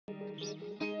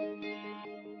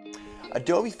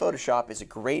Adobe Photoshop is a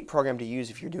great program to use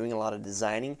if you're doing a lot of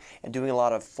designing and doing a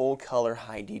lot of full color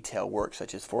high detail work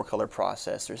such as 4-color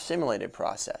process or simulated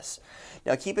process.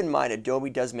 Now keep in mind Adobe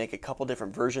does make a couple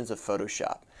different versions of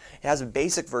Photoshop. It has a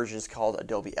basic version called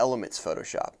Adobe Elements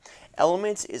Photoshop.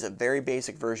 Elements is a very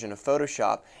basic version of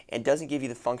Photoshop and doesn't give you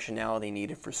the functionality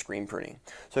needed for screen printing.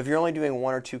 So if you're only doing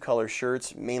 1 or 2 color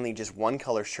shirts, mainly just 1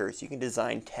 color shirts, you can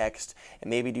design text and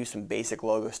maybe do some basic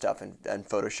logo stuff in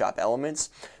Photoshop Elements.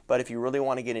 But if you really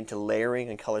want to get into layering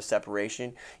and color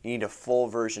separation, you need a full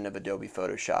version of Adobe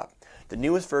Photoshop. The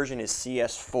newest version is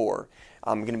CS4.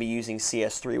 I'm going to be using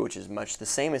CS3, which is much the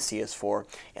same as CS4,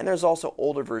 and there's also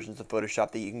older versions of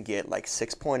Photoshop that you can get like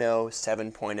 6.0,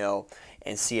 7.0,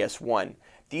 and CS1.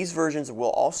 These versions will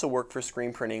also work for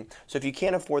screen printing, so if you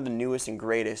can't afford the newest and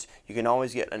greatest, you can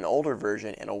always get an older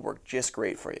version and it'll work just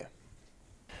great for you.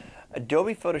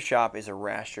 Adobe Photoshop is a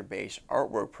raster-based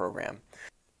artwork program.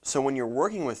 So when you're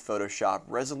working with Photoshop,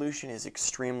 resolution is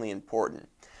extremely important.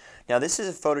 Now this is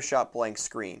a Photoshop blank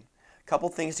screen. Couple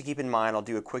things to keep in mind. I'll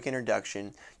do a quick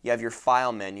introduction. You have your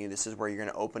file menu. This is where you're going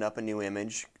to open up a new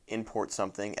image, import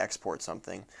something, export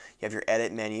something. You have your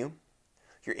edit menu.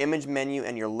 Your image menu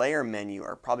and your layer menu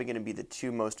are probably going to be the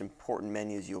two most important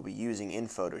menus you'll be using in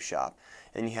Photoshop.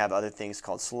 And you have other things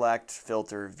called select,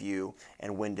 filter, view,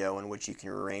 and window, in which you can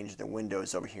arrange the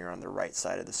windows over here on the right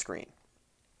side of the screen.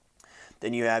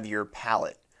 Then you have your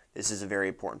palette. This is a very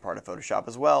important part of Photoshop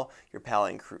as well. Your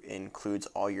palette includes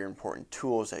all your important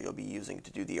tools that you'll be using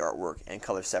to do the artwork and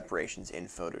color separations in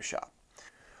Photoshop.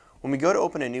 When we go to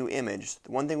open a new image,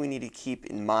 the one thing we need to keep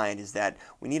in mind is that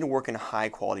we need to work in a high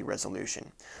quality resolution.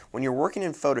 When you're working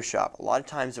in Photoshop, a lot of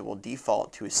times it will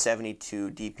default to a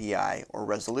 72 dpi or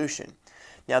resolution.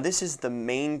 Now this is the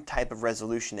main type of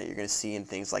resolution that you're going to see in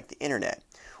things like the internet.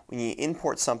 When you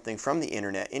import something from the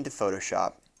internet into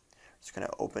Photoshop, just going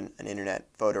to open an internet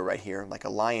photo right here, like a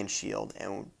lion shield,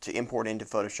 and to import into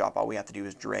Photoshop, all we have to do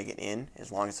is drag it in,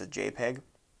 as long as it's a JPEG.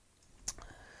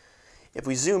 If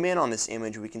we zoom in on this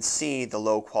image, we can see the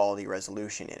low quality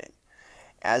resolution in it.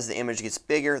 As the image gets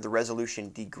bigger, the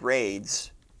resolution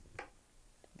degrades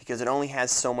because it only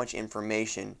has so much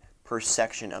information per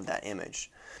section of that image.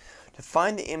 To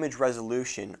find the image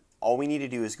resolution, all we need to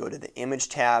do is go to the Image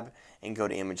tab and go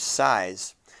to Image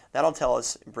Size. That'll tell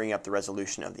us, bring up the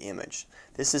resolution of the image.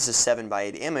 This is a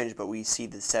 7:8 image, but we see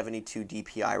the 72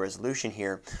 dpi resolution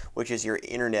here, which is your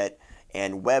internet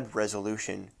and web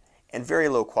resolution, and very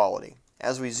low quality.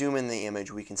 As we zoom in the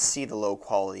image, we can see the low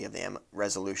quality of the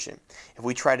resolution. If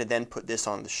we try to then put this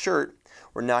on the shirt,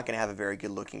 we're not going to have a very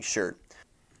good looking shirt.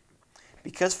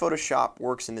 Because Photoshop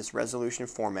works in this resolution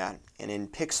format and in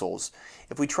pixels,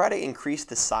 if we try to increase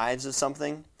the size of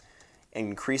something and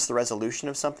increase the resolution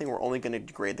of something, we're only going to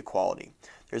degrade the quality.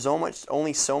 There's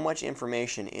only so much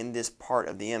information in this part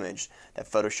of the image that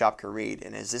Photoshop can read,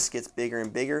 and as this gets bigger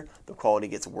and bigger, the quality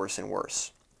gets worse and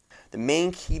worse. The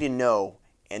main key to know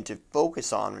and to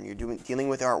focus on when you're dealing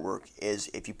with artwork is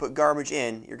if you put garbage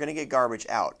in, you're going to get garbage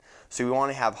out. So we want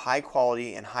to have high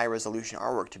quality and high resolution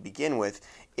artwork to begin with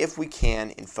if we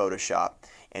can in Photoshop,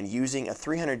 and using a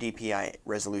 300 dpi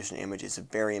resolution image is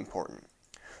very important.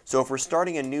 So if we're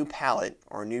starting a new palette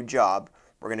or a new job,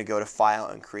 we're going to go to File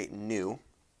and create New.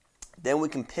 Then we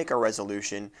can pick our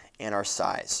resolution and our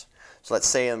size. So let's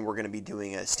say we're going to be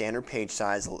doing a standard page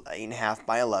size, 8.5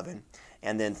 by 11,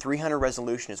 and then 300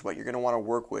 resolution is what you're going to want to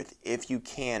work with if you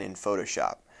can in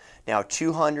Photoshop. Now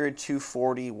 200,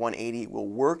 240, 180 will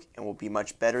work and will be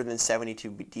much better than 72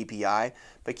 dpi,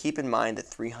 but keep in mind that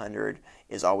 300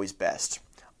 is always best.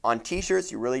 On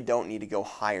t-shirts, you really don't need to go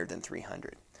higher than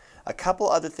 300. A couple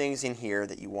other things in here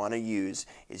that you want to use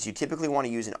is you typically want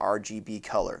to use an RGB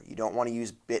color. You don't want to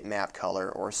use bitmap color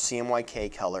or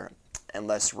CMYK color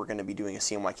unless we're going to be doing a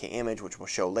CMYK image, which we'll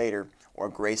show later,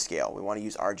 or grayscale. We want to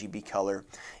use RGB color,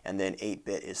 and then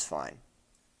 8-bit is fine.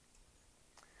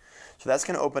 So that's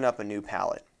going to open up a new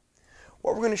palette.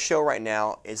 What we're going to show right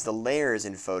now is the layers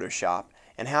in Photoshop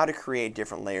and how to create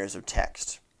different layers of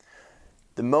text.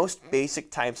 The most basic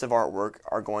types of artwork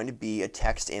are going to be a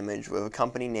text image with a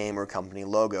company name or a company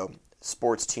logo,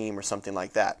 sports team or something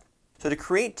like that. So to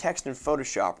create text in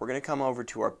Photoshop, we're going to come over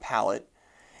to our palette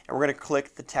and we're going to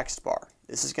click the text bar.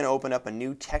 This is going to open up a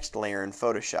new text layer in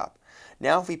Photoshop.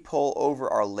 Now if we pull over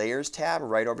our Layers tab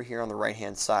right over here on the right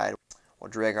hand side,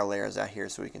 we'll drag our layers out here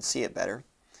so we can see it better.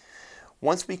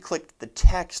 Once we click the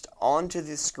text onto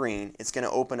the screen, it's going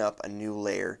to open up a new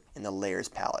layer in the Layers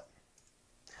palette.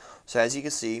 So as you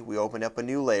can see, we opened up a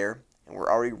new layer and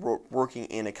we're already working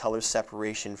in a color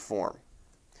separation form.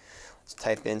 Let's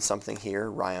type in something here,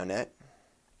 Ryonet.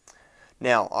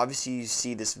 Now, obviously you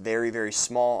see this very, very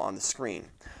small on the screen.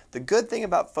 The good thing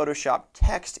about Photoshop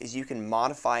text is you can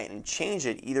modify it and change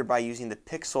it either by using the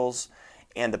pixels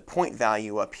and the point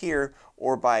value up here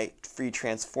or by free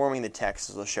transforming the text,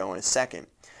 as I'll show in a second.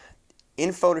 In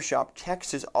Photoshop,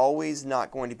 text is always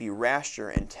not going to be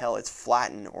raster until it's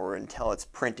flattened or until it's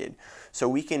printed. So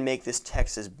we can make this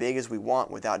text as big as we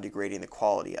want without degrading the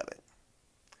quality of it.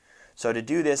 So to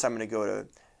do this, I'm going to go to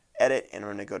Edit and I'm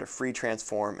going to go to Free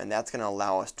Transform, and that's going to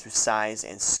allow us to size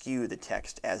and skew the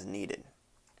text as needed.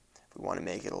 If we want to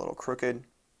make it a little crooked,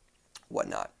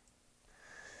 whatnot.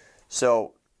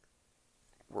 So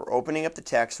we're opening up the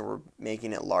text and we're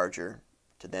making it larger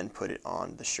to then put it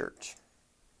on the shirt.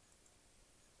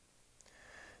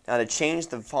 Now to change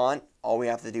the font, all we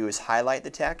have to do is highlight the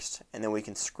text, and then we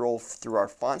can scroll through our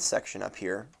font section up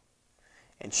here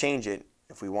and change it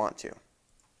if we want to.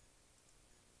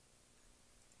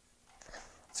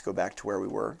 Let's go back to where we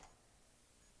were.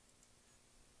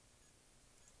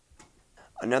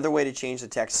 Another way to change the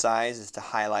text size is to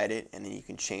highlight it, and then you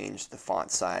can change the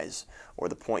font size or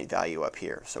the point value up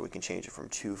here. So we can change it from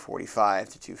 245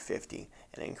 to 250,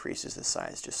 and it increases the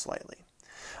size just slightly.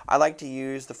 I like to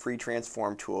use the free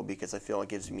transform tool because I feel it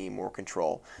gives me more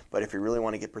control. But if you really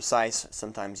want to get precise,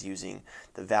 sometimes using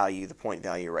the value, the point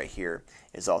value right here,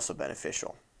 is also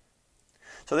beneficial.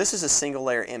 So this is a single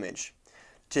layer image.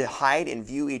 To hide and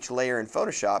view each layer in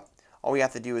Photoshop, all we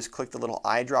have to do is click the little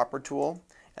eyedropper tool,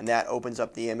 and that opens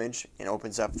up the image and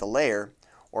opens up the layer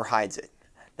or hides it.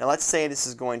 Now let's say this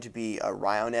is going to be a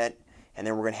Ryonet, and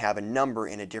then we're going to have a number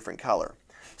in a different color.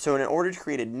 So in order to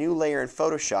create a new layer in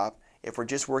Photoshop, if we're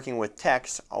just working with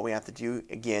text, all we have to do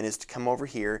again is to come over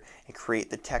here and create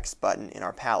the text button in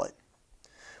our palette.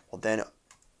 We'll then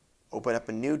open up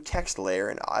a new text layer,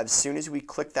 and as soon as we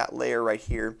click that layer right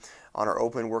here on our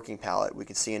open working palette, we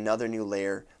can see another new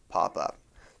layer pop up.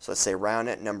 So let's say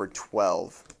Ryonet number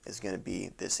 12 is going to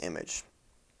be this image.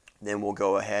 Then we'll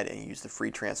go ahead and use the free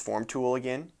transform tool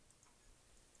again.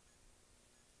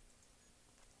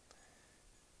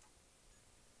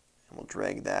 And we'll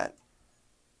drag that.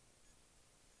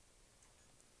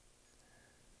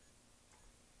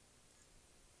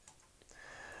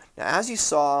 Now, as you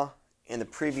saw in the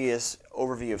previous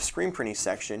overview of screen printing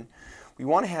section, we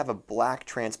want to have a black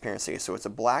transparency, so it's a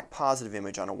black positive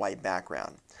image on a white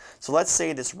background. So let's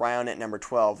say this Ryonet number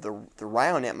 12, the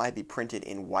Ryonet might be printed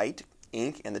in white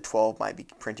ink and the 12 might be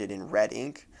printed in red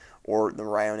ink, or the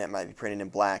Ryonet might be printed in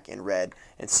black and red,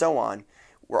 and so on.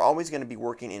 We're always going to be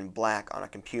working in black on a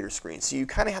computer screen, so you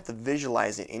kind of have to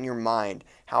visualize it in your mind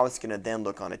how it's going to then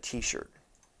look on a t-shirt.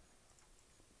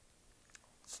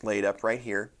 It's laid up right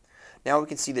here. Now we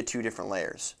can see the two different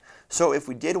layers. So if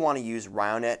we did want to use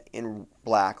Ryonet in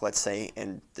black, let's say,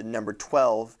 and the number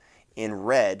 12 in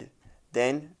red,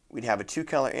 then we'd have a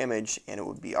two-color image and it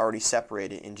would be already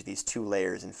separated into these two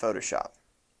layers in Photoshop.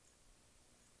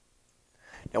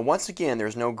 Now once again,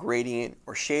 there's no gradient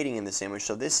or shading in this image,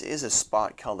 so this is a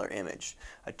spot color image,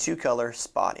 a two-color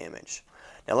spot image.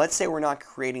 Now let's say we're not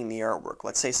creating the artwork.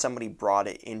 Let's say somebody brought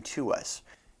it into us.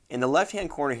 In the left-hand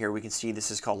corner here, we can see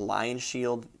this is called Lion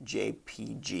Shield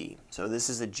JPG. So this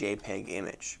is a JPEG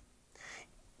image.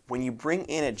 When you bring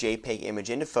in a JPEG image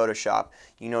into Photoshop,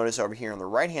 you notice over here on the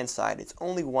right-hand side, it's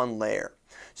only one layer.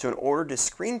 So in order to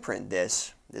screen print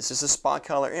this is a spot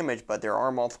color image, but there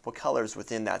are multiple colors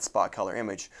within that spot color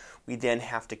image. We then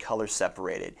have to color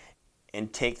separate it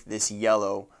and take this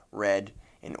yellow, red,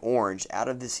 and orange out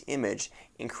of this image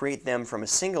and create them from a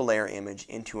single layer image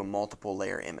into a multiple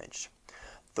layer image.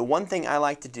 The one thing I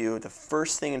like to do, the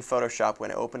first thing in Photoshop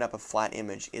when I open up a flat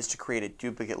image, is to create a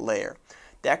duplicate layer.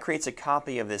 That creates a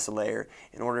copy of this layer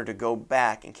in order to go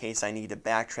back in case I need to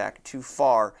backtrack too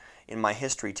far in my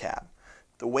history tab.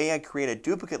 The way I create a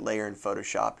duplicate layer in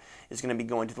Photoshop is going to be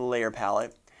going to the layer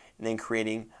palette and then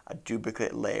creating a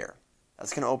duplicate layer.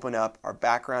 That's going to open up our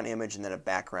background image and then a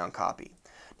background copy.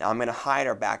 Now I'm going to hide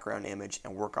our background image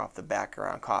and work off the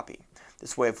background copy.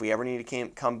 This way, if we ever need to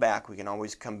come back, we can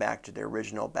always come back to the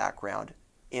original background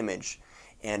image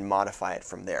and modify it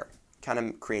from there. Kind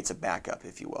of creates a backup,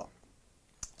 if you will.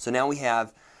 So now we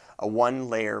have a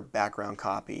one-layer background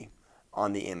copy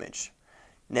on the image.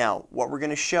 Now, what we're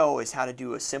going to show is how to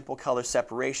do a simple color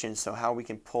separation, so how we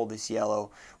can pull this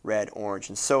yellow, red, orange,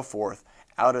 and so forth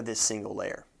out of this single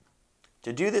layer.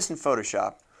 To do this in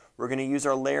Photoshop, we're going to use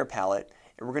our layer palette,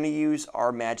 and we're going to use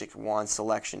our magic wand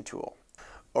selection tool.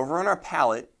 Over on our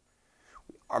palette,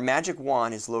 our magic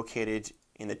wand is located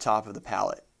in the top of the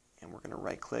palette, and we're going to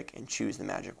right click and choose the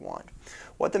magic wand.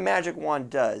 What the magic wand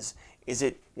does is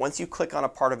once you click on a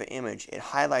part of an image, it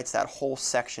highlights that whole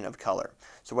section of color.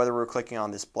 So whether we're clicking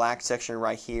on this black section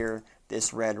right here,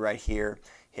 this red right here,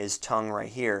 his tongue right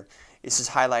here, This is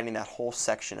highlighting that whole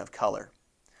section of color.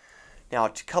 Now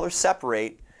to color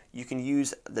separate, you can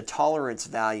use the tolerance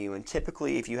value, and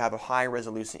typically if you have a high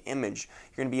resolution image,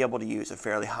 you're going to be able to use a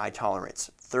fairly high tolerance.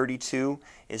 32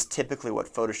 is typically what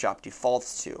Photoshop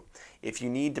defaults to. If you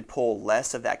need to pull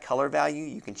less of that color value,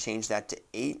 you can change that to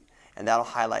 8, and that'll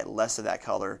highlight less of that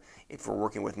color if we're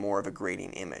working with more of a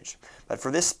grading image. But for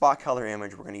this spot color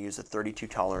image, we're going to use a 32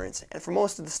 tolerance, and for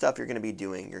most of the stuff you're going to be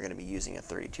doing, you're going to be using a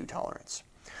 32 tolerance.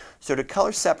 So to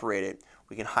color separate it,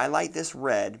 we can highlight this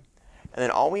red, and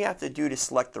then all we have to do to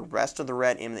select the rest of the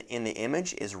red in the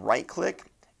image is right click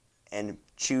and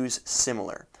choose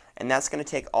similar. And that's going to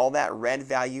take all that red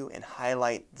value and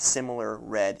highlight the similar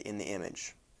red in the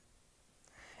image.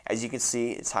 As you can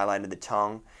see, it's highlighted the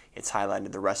tongue, it's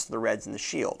highlighted the rest of the reds in the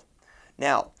shield.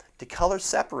 Now, to color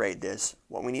separate this,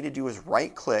 what we need to do is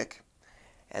right click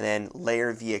and then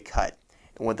layer via cut.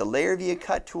 And what the layer via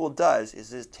cut tool does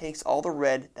is it takes all the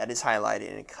red that is highlighted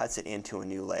and it cuts it into a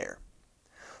new layer.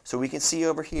 So we can see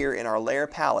over here in our layer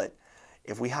palette,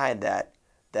 if we hide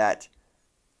that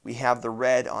we have the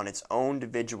red on its own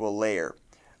individual layer,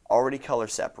 already color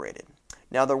separated.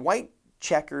 Now the white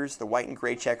checkers, the white and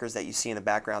gray checkers that you see in the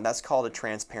background, that's called a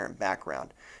transparent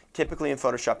background. Typically in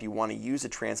Photoshop you want to use a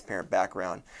transparent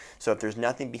background, so if there's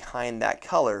nothing behind that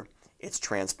color, it's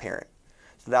transparent.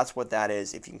 So that's what that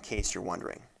is, in case you're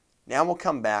wondering. Now we'll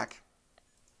come back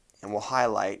and we'll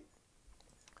highlight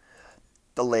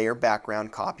the layer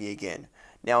background copy again.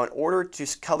 Now in order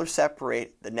to color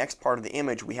separate the next part of the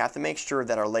image, we have to make sure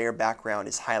that our layer background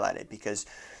is highlighted, because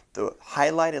the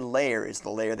highlighted layer is the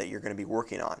layer that you're going to be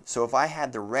working on. So if I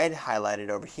had the red highlighted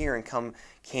over here and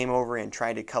came over and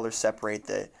tried to color separate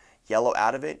the yellow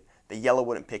out of it, the yellow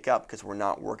wouldn't pick up because we're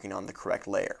not working on the correct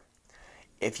layer.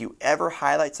 If you ever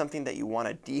highlight something that you want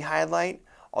to de-highlight,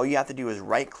 all you have to do is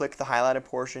right click the highlighted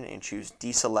portion and choose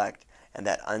deselect, and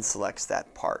that unselects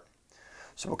that part.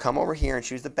 So we'll come over here and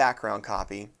choose the background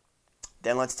copy.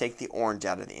 Then let's take the orange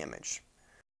out of the image.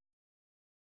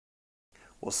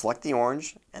 We'll select the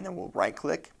orange and then we'll right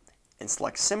click and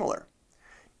select similar.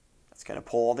 That's going to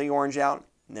pull all the orange out,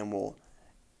 and then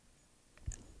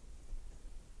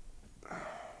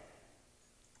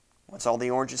once all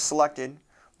the orange is selected,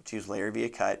 we'll choose layer via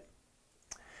cut,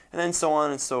 and then so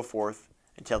on and so forth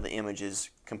until the image is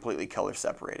completely color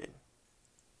separated.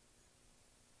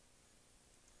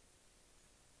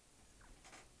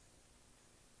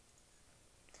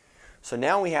 So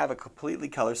now we have a completely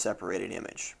color separated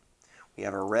image. We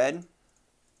have our red,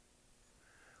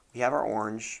 we have our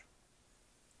orange,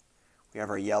 we have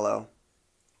our yellow,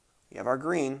 we have our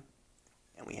green,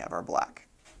 and we have our black.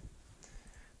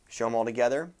 Show them all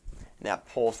together, and that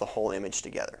pulls the whole image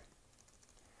together.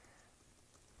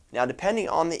 Now depending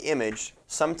on the image,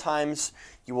 sometimes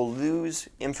you will lose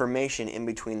information in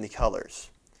between the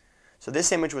colors. So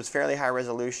this image was fairly high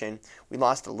resolution. We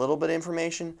lost a little bit of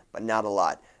information, but not a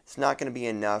lot. It's not going to be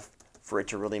enough for it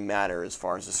to really matter as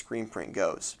far as the screen print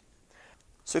goes.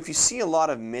 So if you see a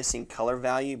lot of missing color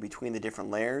value between the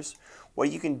different layers,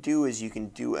 what you can do is you can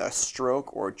do a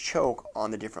stroke or a choke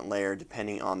on the different layer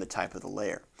depending on the type of the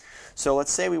layer. So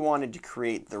let's say we wanted to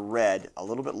create the red a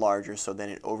little bit larger so then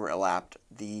it overlapped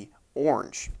the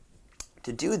orange.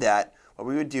 To do that, what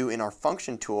we would do in our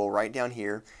function tool right down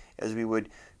here is we would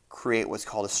create what's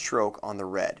called a stroke on the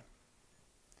red.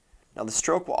 Now the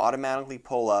stroke will automatically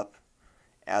pull up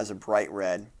as a bright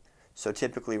red, so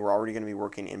typically we're already going to be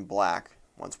working in black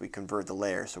once we convert the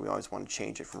layer, so we always want to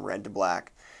change it from red to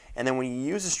black. And then when you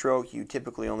use a stroke, you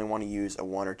typically only want to use a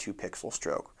 1 or 2 pixel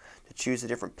stroke. To choose the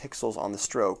different pixels on the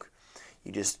stroke,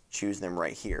 you just choose them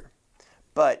right here.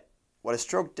 But what a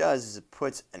stroke does is it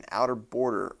puts an outer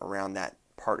border around that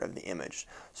part of the image.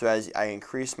 So as I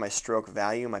increase my stroke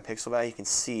value, my pixel value, you can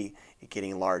see it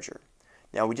getting larger.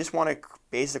 Now we just want to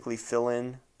basically fill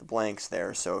in the blanks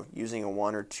there, so using a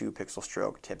 1 or 2 pixel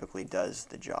stroke typically does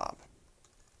the job.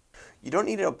 You don't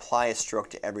need to apply a stroke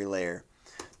to every layer.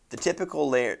 The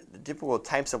typical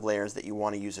types of layers that you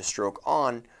want to use a stroke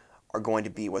on are going to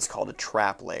be what's called a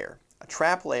trap layer. A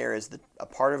trap layer is a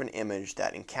part of an image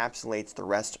that encapsulates the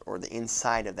rest or the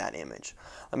inside of that image.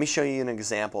 Let me show you an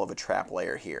example of a trap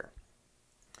layer here.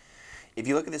 If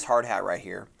you look at this hard hat right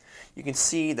here, you can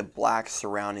see the black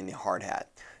surrounding the hard hat.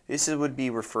 This would be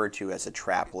referred to as a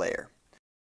trap layer.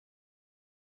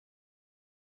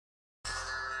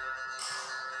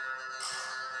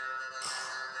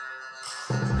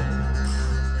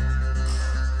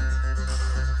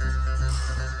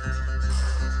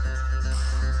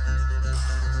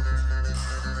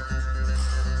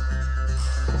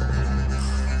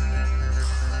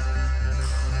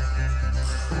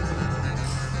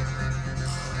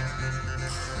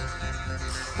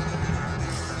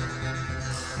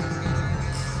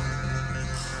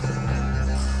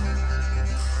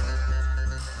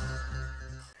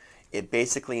 it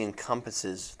basically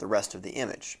encompasses the rest of the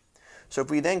image. So if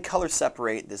we then color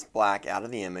separate this black out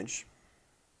of the image,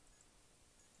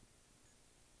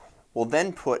 we'll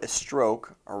then put a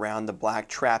stroke around the black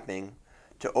trapping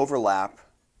to overlap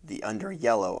the under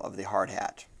yellow of the hard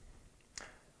hat.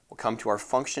 We'll come to our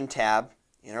Function tab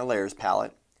in our Layers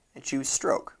palette and choose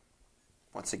Stroke.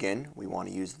 Once again, we want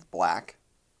to use the black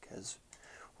because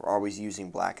we're always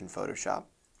using black in Photoshop,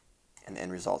 and the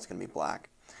end result is going to be black.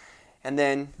 And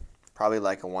then probably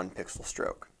like a 1 pixel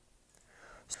stroke.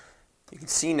 You can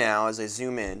see now as I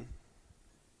zoom in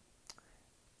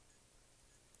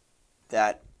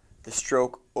that the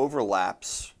stroke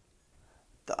overlaps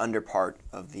the under part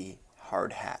of the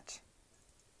hard hat.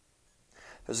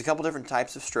 There's a couple different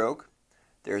types of stroke.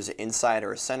 There's an inside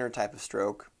or a center type of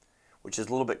stroke, which is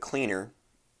a little bit cleaner,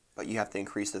 but you have to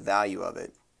increase the value of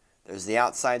it. There's the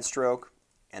outside stroke,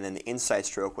 and then the inside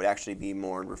stroke would actually be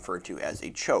more referred to as a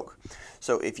choke.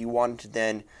 So if you wanted to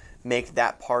then make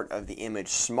that part of the image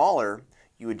smaller,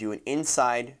 you would do an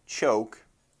inside choke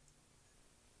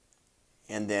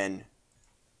and then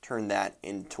turn that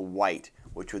into white,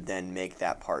 which would then make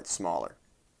that part smaller.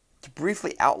 To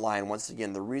briefly outline once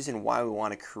again the reason why we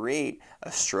want to create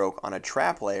a stroke on a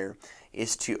trap layer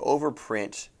is to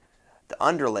overprint the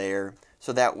underlayer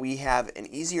so that we have an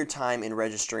easier time in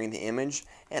registering the image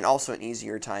and also an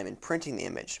easier time in printing the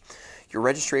image. Your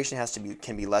registration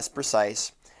can be less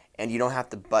precise, and you don't have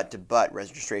to butt-to-butt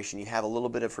registration. You have a little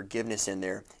bit of forgiveness in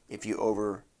there if you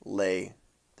overlay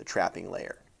the trapping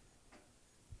layer.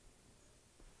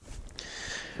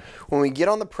 When we get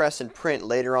on the press and print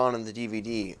later on in the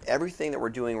DVD, everything that we're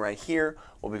doing right here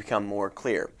will become more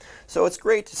clear. So it's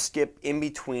great to skip in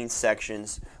between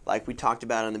sections like we talked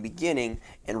about in the beginning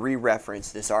and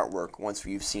re-reference this artwork once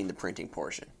you've seen the printing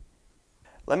portion.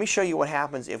 Let me show you what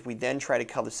happens if we then try to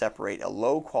color separate a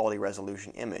low quality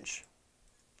resolution image.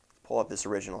 Pull up this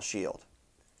original shield.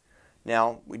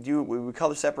 Now we would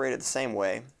color separate it the same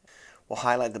way. We'll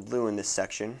highlight the blue in this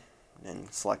section and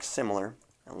select similar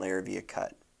and layer via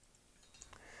cut.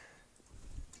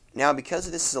 Now because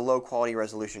this is a low quality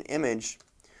resolution image,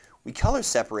 we color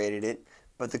separated it,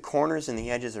 but the corners and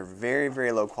the edges are very,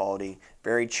 very low quality,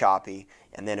 very choppy,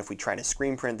 and then if we try to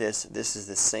screen print this, this is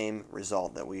the same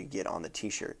result that we get on the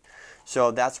t-shirt.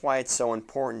 So that's why it's so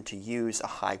important to use a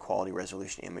high quality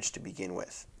resolution image to begin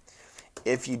with.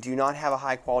 If you do not have a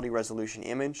high quality resolution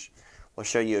image, we'll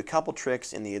show you a couple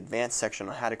tricks in the advanced section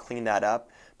on how to clean that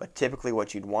up, but typically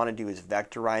what you'd want to do is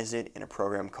vectorize it in a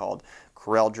program called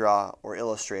CorelDRAW or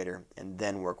Illustrator and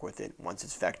then work with it once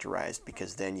it's vectorized,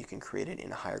 because then you can create it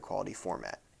in a higher quality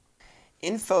format.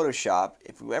 In Photoshop,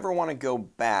 if we ever want to go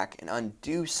back and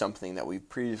undo something that we've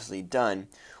previously done,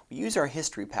 we use our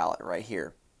history palette right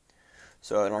here.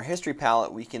 So in our history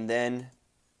palette we can then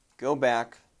go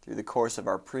back through the course of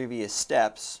our previous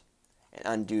steps and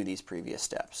undo these previous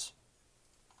steps.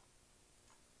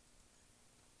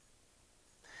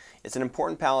 It's an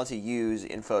important palette to use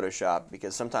in Photoshop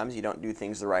because sometimes you don't do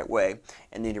things the right way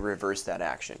and need to reverse that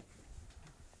action.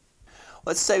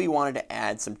 Let's say we wanted to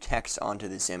add some text onto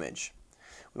this image.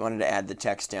 We wanted to add the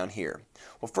text down here.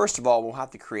 Well, first of all, we'll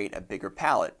have to create a bigger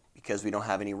palette because we don't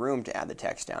have any room to add the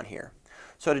text down here.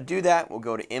 So to do that, we'll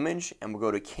go to Image and we'll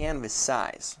go to Canvas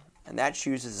Size, and that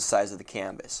chooses the size of the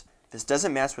canvas. This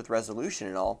doesn't mess with resolution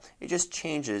at all, it just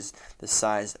changes the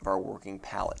size of our working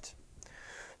palette.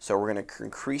 So we're going to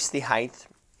increase the height,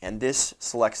 and this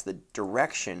selects the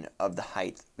direction of the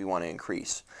height we want to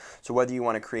increase. So whether you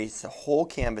want to create the whole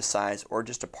canvas size or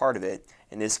just a part of it,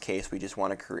 in this case we just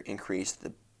want to increase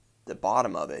the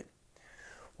bottom of it,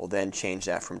 we'll then change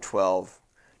that from 12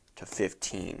 to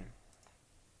 15.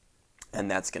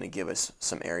 And that's going to give us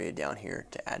some area down here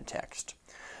to add text.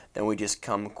 Then we just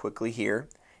come quickly here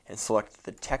and select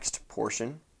the text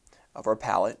portion of our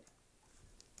palette,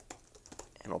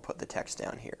 and we'll put the text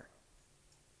down here.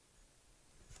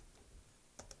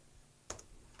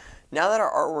 Now that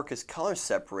our artwork is color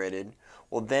separated,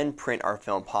 we'll then print our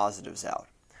film positives out.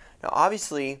 Now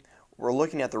obviously we're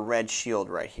looking at the red shield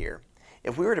right here.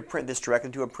 If we were to print this directly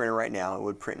to a printer right now, it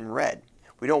would print in red.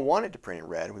 We don't want it to print in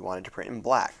red, we want it to print in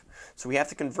black. So we have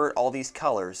to convert all these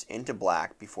colors into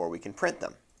black before we can print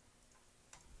them.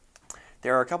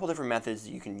 There are a couple different methods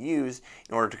that you can use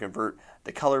in order to convert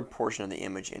the colored portion of the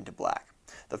image into black.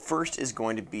 The first is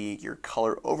going to be your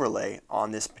color overlay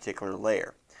on this particular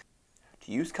layer.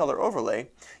 To use color overlay,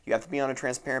 you have to be on a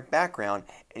transparent background,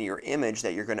 and your image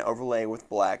that you're going to overlay with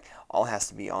black all has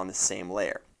to be on the same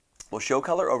layer. We'll show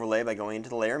color overlay by going into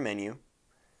the layer menu,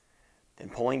 then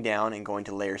pulling down and going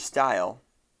to layer style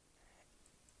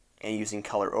and using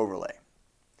color overlay.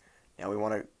 Now we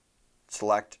want to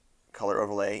select color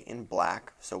overlay in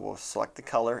black. So we'll select the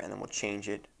color and then we'll change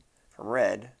it from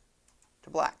red to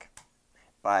black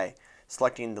by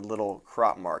selecting the little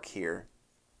crop mark here,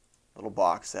 little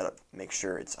box that makes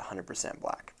sure it's 100%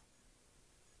 black.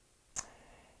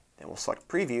 Then we'll select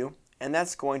preview, and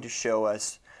that's going to show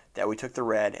us that we took the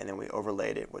red and then we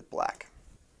overlaid it with black.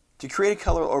 To create a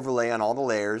color overlay on all the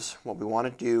layers, what we want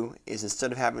to do is,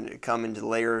 instead of having to come into the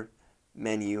layer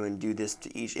menu and do this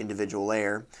to each individual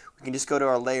layer, we can just go to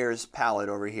our layers palette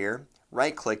over here,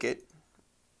 right click it,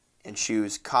 and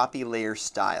choose copy layer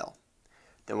style.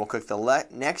 Then we'll click the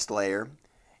next layer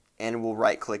and we'll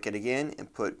right click it again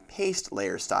and put paste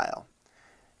layer style.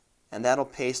 And that'll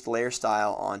paste layer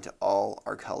style onto all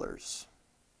our colors.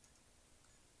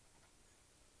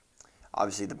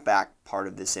 Obviously the back part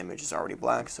of this image is already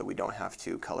black, so we don't have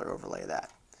to color overlay that.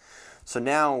 So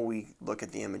now we look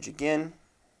at the image again,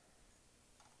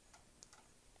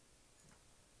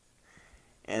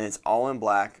 and it's all in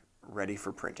black, ready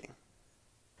for printing.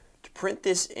 To print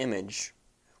this image,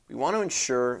 we want to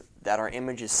ensure that our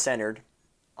image is centered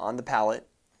on the palette,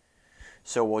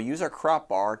 so we'll use our crop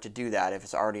bar to do that if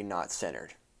it's already not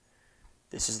centered.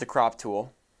 This is the crop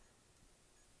tool,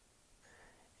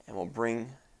 and we'll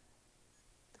bring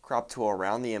the crop tool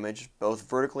around the image, both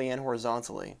vertically and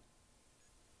horizontally.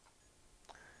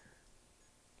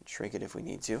 Shrink it if we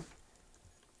need to.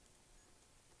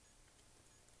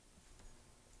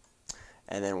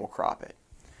 And then we'll crop it.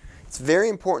 It's very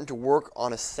important to work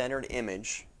on a centered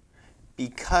image,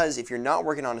 because if you're not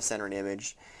working on a centered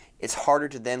image, it's harder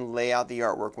to then lay out the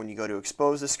artwork when you go to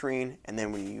expose the screen and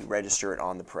then when you register it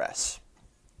on the press.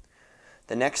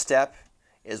 The next step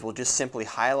is we'll just simply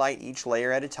highlight each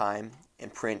layer at a time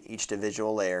and print each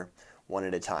individual layer one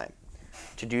at a time.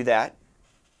 To do that,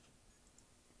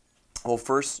 we'll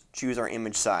first choose our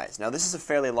image size. Now this is a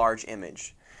fairly large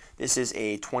image. This is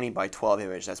a 20 by 12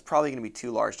 image. That's probably going to be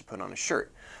too large to put on a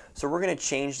shirt. So we're going to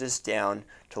change this down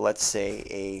to, let's say,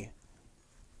 a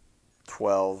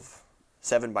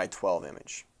 7 by 12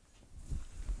 image.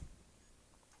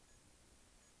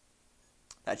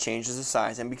 That changes the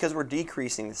size, and because we're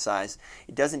decreasing the size,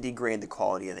 it doesn't degrade the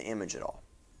quality of the image at all.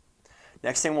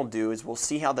 Next thing we'll do is we'll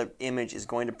see how the image is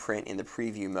going to print in the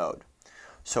preview mode.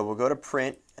 So we'll go to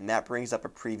print, and that brings up a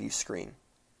preview screen.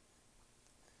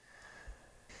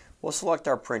 We'll select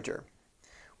our printer.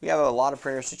 We have a lot of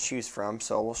printers to choose from,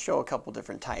 so we'll show a couple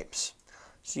different types.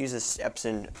 Let's use this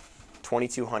Epson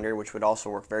 2200, which would also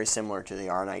work very similar to the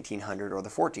R1900 or the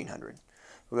 1400.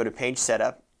 We'll go to page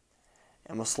setup,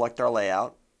 and we'll select our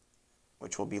layout,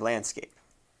 which will be landscape.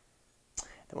 Then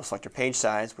we'll select our page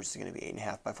size, which is going to be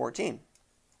 8.5 by 14.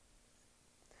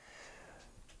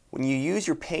 When you use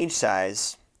your page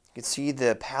size, you can see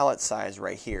the palette size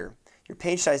right here. Your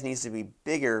page size needs to be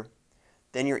bigger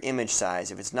than your image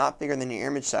size. If it's not bigger than your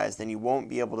image size, then you won't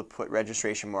be able to put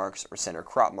registration marks or center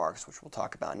crop marks, which we'll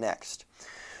talk about next.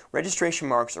 Registration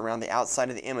marks around the outside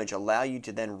of the image allow you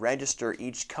to then register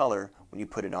each color when you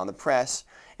put it on the press,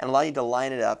 and allow you to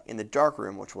line it up in the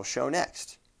darkroom, which we'll show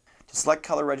next. To select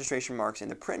color registration marks in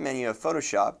the print menu of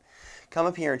Photoshop, come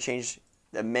up here and change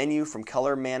the menu from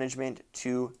color management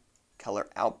to color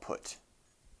output.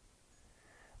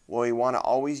 Well, we want to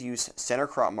always use center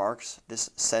crop marks. This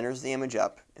centers the image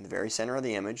up in the very center of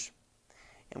the image,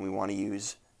 and we want to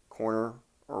use corner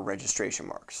or registration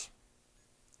marks.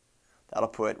 That'll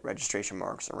put registration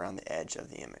marks around the edge of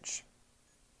the image.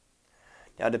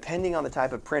 Now, depending on the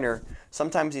type of printer,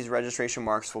 sometimes these registration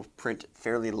marks will print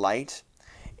fairly light,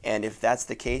 and if that's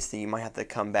the case, then you might have to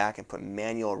come back and put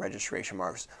manual registration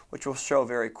marks, which we'll show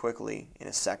very quickly in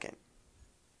a second.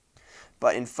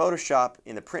 But in Photoshop,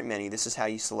 in the print menu, this is how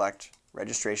you select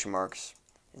registration marks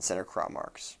and center crop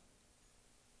marks.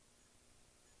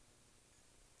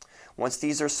 Once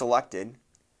these are selected,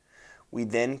 we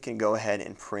then can go ahead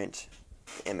and print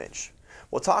the image.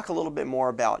 We'll talk a little bit more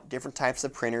about different types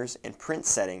of printers and print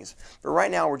settings, but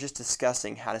right now we're just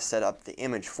discussing how to set up the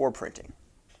image for printing.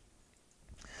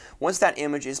 Once that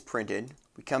image is printed,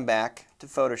 we come back to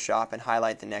Photoshop and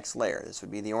highlight the next layer. This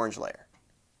would be the orange layer.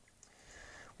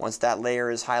 Once that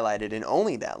layer is highlighted, and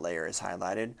only that layer is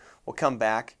highlighted, we'll come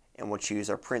back and we'll choose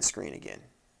our print screen again.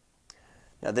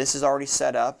 Now this is already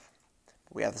set up.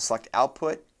 We have to select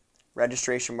output,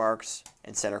 registration marks,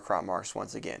 and center crop marks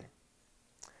once again.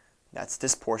 That's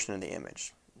this portion of the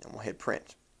image. And we'll hit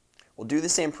print. We'll do the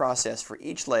same process for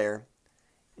each layer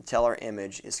until our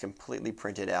image is completely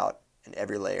printed out and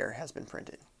every layer has been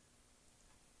printed.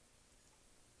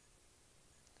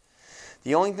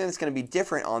 The only thing that's going to be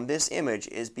different on this image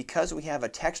is because we have a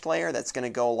text layer that's going to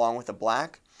go along with the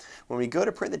black. When we go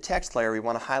to print the text layer, we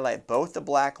want to highlight both the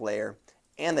black layer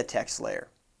and the text layer.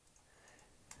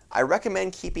 I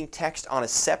recommend keeping text on a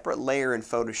separate layer in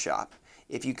Photoshop.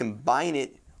 If you combine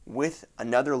it with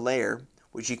another layer,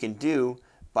 which you can do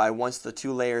by once the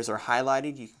two layers are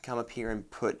highlighted, you can come up here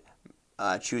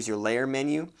and choose your layer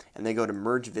menu and then go to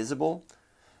merge visible.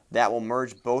 That will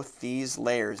merge both these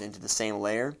layers into the same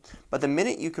layer. But the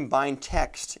minute you combine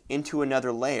text into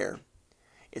another layer,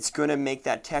 it's going to make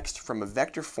that text from a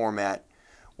vector format,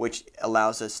 which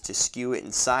allows us to skew it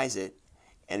and size it,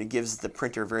 and it gives the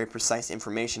printer very precise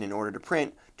information in order to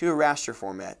print, to a raster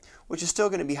format, which is still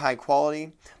going to be high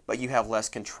quality, but you have less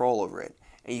control over it.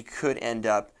 And you could end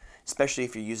up, especially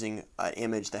if you're using an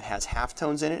image that has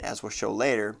halftones in it, as we'll show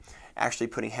later, actually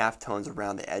putting halftones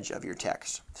around the edge of your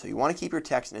text. So you want to keep your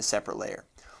text in a separate layer.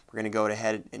 We're going to go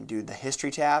ahead and do the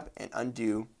History tab and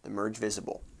undo the Merge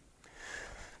Visible.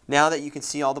 Now that you can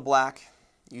see all the black,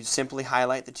 you simply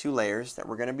highlight the two layers that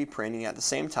we're going to be printing at the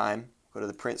same time. Go to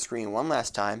the print screen one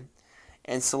last time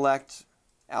and select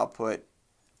Output,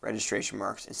 Registration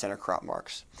Marks, and Center Crop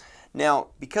Marks. Now,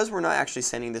 because we're not actually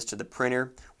sending this to the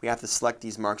printer, we have to select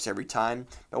these marks every time.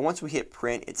 But once we hit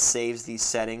print, it saves these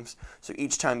settings. So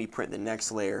each time you print the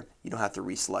next layer, you don't have to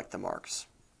reselect the marks.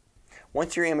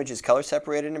 Once your image is color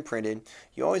separated and printed,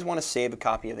 you always want to save a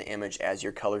copy of the image as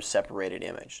your color separated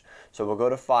image. So we'll go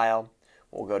to File,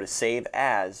 we'll go to Save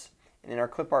As, and in our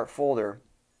clip art folder,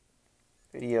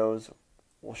 videos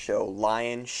will show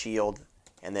lion, shield,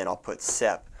 and then I'll put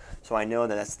sep. So I know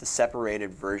that that's the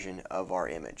separated version of our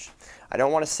image. I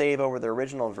don't want to save over the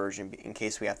original version in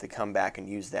case we have to come back and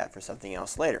use that for something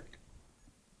else later.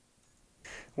 I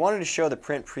wanted to show the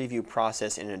print preview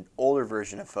process in an older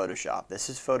version of Photoshop. This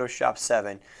is Photoshop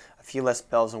 7, a few less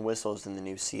bells and whistles than the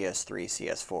new CS3,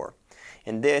 CS4.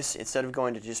 In this, instead of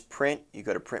going to just print, you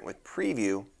go to print with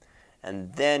preview,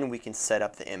 and then we can set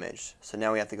up the image. So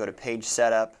now we have to go to page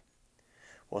setup.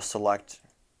 We'll select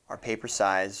our paper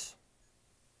size.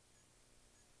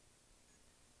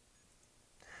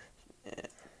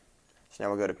 So now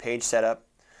we'll go to page setup.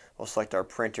 We'll select our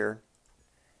printer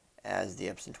as the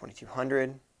Epson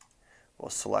 2200. We'll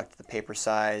select the paper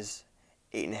size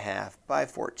 8.5 by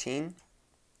 14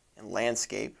 and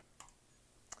landscape.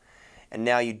 And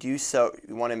now you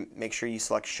want to make sure you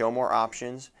select show more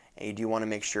options, and you do want to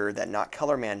make sure that not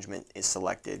color management is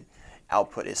selected,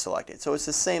 output is selected. So it's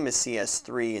the same as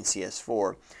CS3 and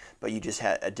CS4, but you just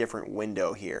had a different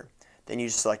window here. Then you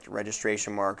just select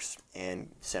registration marks and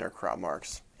center crop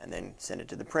marks and then send it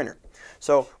to the printer.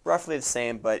 So roughly the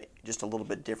same, but just a little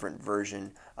bit different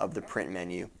version of the print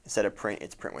menu. Instead of print,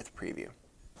 it's print with preview.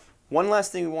 One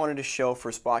last thing we wanted to show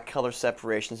for spot color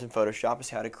separations in Photoshop is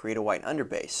how to create a white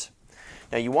underbase.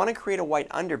 Now you want to create a white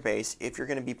underbase if you're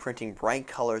going to be printing bright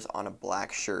colors on a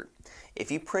black shirt.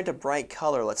 If you print a bright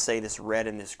color, let's say this red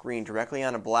and this green, directly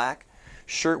on a black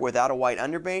shirt without a white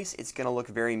underbase, it's going to look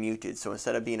very muted. So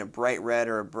instead of being a bright red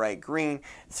or a bright green,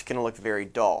 it's going to look very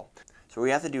dull. So what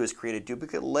we have to do is create a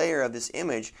duplicate layer of this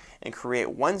image and create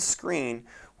one screen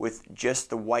with just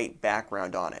the white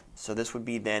background on it. So this would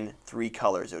be then three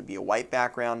colors. It would be a white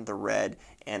background, the red,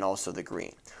 and also the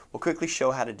green. We'll quickly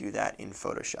show how to do that in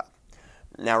Photoshop.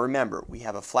 Now remember, we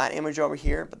have a flat image over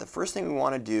here, but the first thing we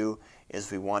want to do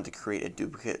is we want to create a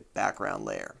duplicate background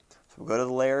layer. So we'll go to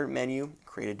the layer menu,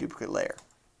 create a duplicate layer.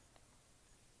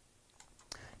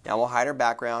 Now we'll hide our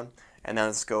background, and then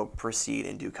let's go proceed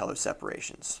and do color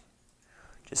separations.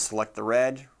 Just select the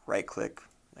red, right click,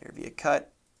 layer via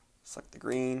cut, select the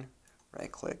green,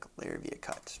 right click, layer via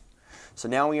cut. So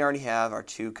now we already have our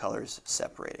two colors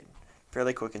separated.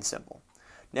 Fairly quick and simple.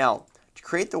 Now, to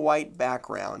create the white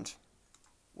background,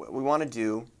 what we want to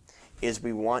do is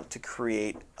we want to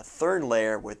create a third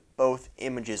layer with both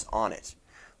images on it.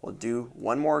 We'll do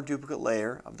one more duplicate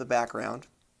layer of the background.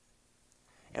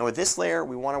 And with this layer,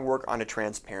 we want to work on a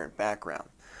transparent background.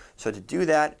 So to do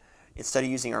that, instead of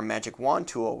using our magic wand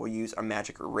tool, we'll use our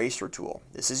magic eraser tool.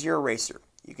 This is your eraser.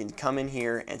 You can come in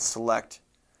here and select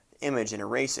the image and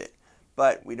erase it.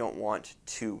 But we don't want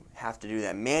to have to do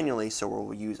that manually, so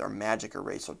we'll use our magic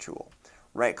eraser tool.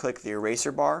 Right click the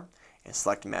eraser bar and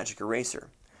select magic eraser.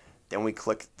 Then we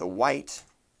click the white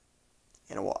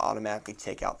and it will automatically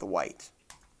take out the white.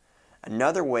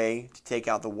 Another way to take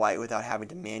out the white without having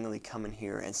to manually come in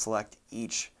here and select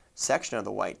each section of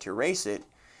the white to erase it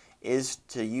is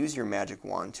to use your magic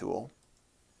wand tool.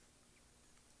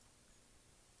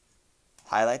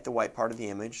 Highlight the white part of the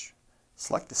image,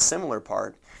 select the similar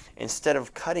part. Instead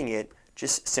of cutting it,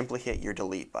 just simply hit your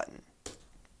delete button.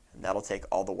 And that'll take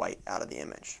all the white out of the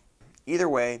image. Either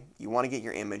way, you want to get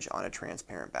your image on a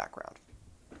transparent background.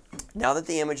 Now that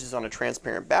the image is on a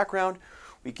transparent background,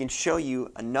 we can show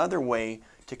you another way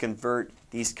to convert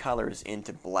these colors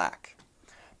into black.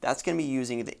 That's going to be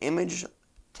using the Image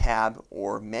tab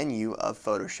or menu of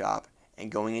Photoshop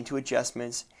and going into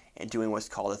adjustments and doing what's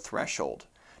called a threshold.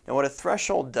 Now what a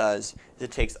threshold does is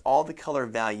it takes all the color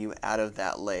value out of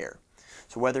that layer.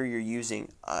 So whether you're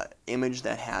using an image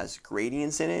that has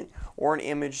gradients in it or an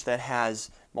image that has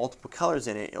multiple colors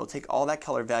in it, it'll take all that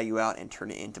color value out and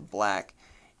turn it into black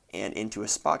and into a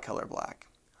spot color black.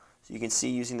 So you can see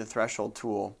using the threshold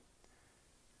tool,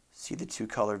 see the two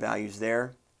color values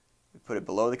there. We put it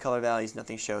below the color values,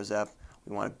 nothing shows up.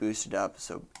 We want to boost it up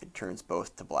so it turns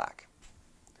both to black.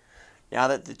 Now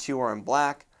that the two are in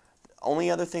black, the only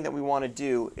other thing that we want to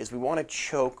do is we want to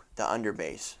choke the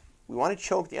underbase. We want to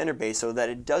choke the underbase so that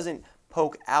it doesn't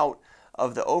poke out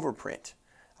of the overprint.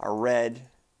 Our red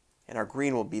and our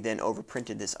green will be then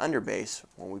overprinted this underbase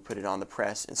when we put it on the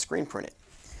press and screen print it.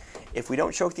 If we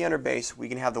don't choke the underbase, we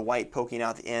can have the white poking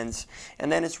out the ends,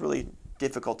 and then it's really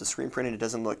difficult to screen print and it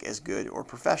doesn't look as good or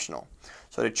professional.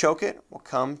 So to choke it, we'll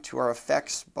come to our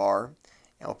effects bar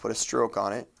and we'll put a stroke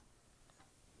on it.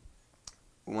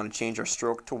 We want to change our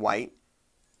stroke to white.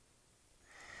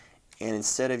 And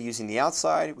instead of using the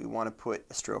outside, we want to put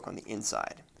a stroke on the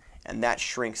inside. And that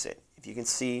shrinks it. If you can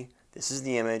see, this is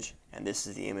the image and this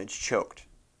is the image choked.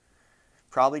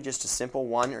 Probably just a simple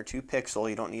 1 or 2 pixel,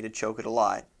 you don't need to choke it a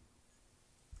lot.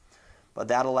 But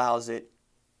that allows it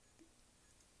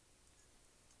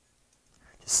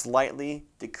to slightly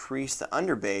decrease the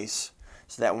underbase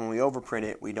so that when we overprint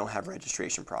it, we don't have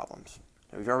registration problems.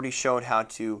 Now, we've already showed how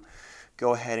to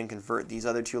go ahead and convert these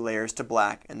other 2 layers to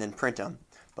black and then print them.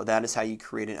 But that is how you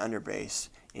create an underbase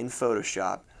in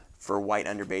Photoshop for white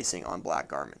underbasing on black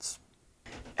garments.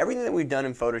 Everything that we've done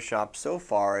in Photoshop so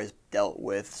far has dealt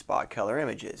with spot color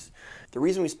images. The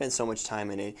reason we spend so much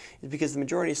time in it is because the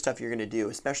majority of stuff you're going to do,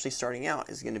 especially starting out,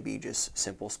 is going to be just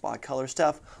simple spot color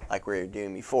stuff like we were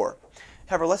doing before.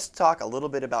 However, let's talk a little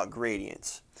bit about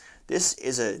gradients. This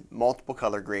is a multiple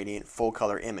color gradient, full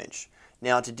color image.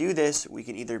 Now to do this, we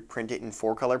can either print it in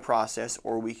 4-color process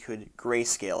or we could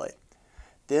grayscale it.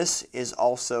 This is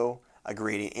also a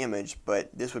gradient image, but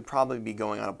this would probably be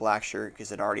going on a black shirt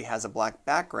because it already has a black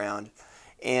background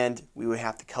and we would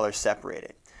have to color separate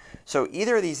it. So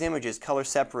either of these images, color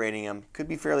separating them could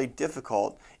be fairly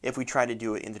difficult if we try to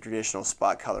do it in the traditional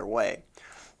spot color way.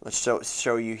 Let's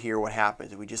show you here what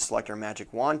happens. If we just select our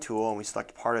magic wand tool and we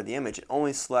select part of the image, it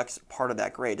only selects part of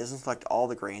that gray. It doesn't select all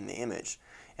the gray in the image.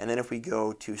 And then if we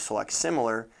go to select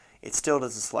similar, it still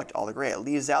doesn't select all the gray. It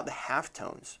leaves out the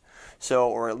halftones.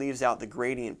 Or it leaves out the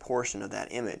gradient portion of that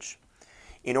image.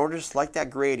 In order to select that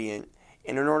gradient,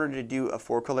 and in order to do a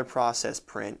 4-color process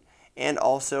print, and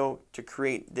also to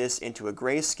create this into a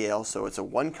grayscale, so it's a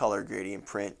 1-color gradient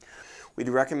print, we'd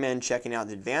recommend checking out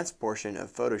the advanced portion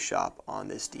of Photoshop on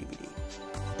this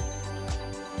DVD.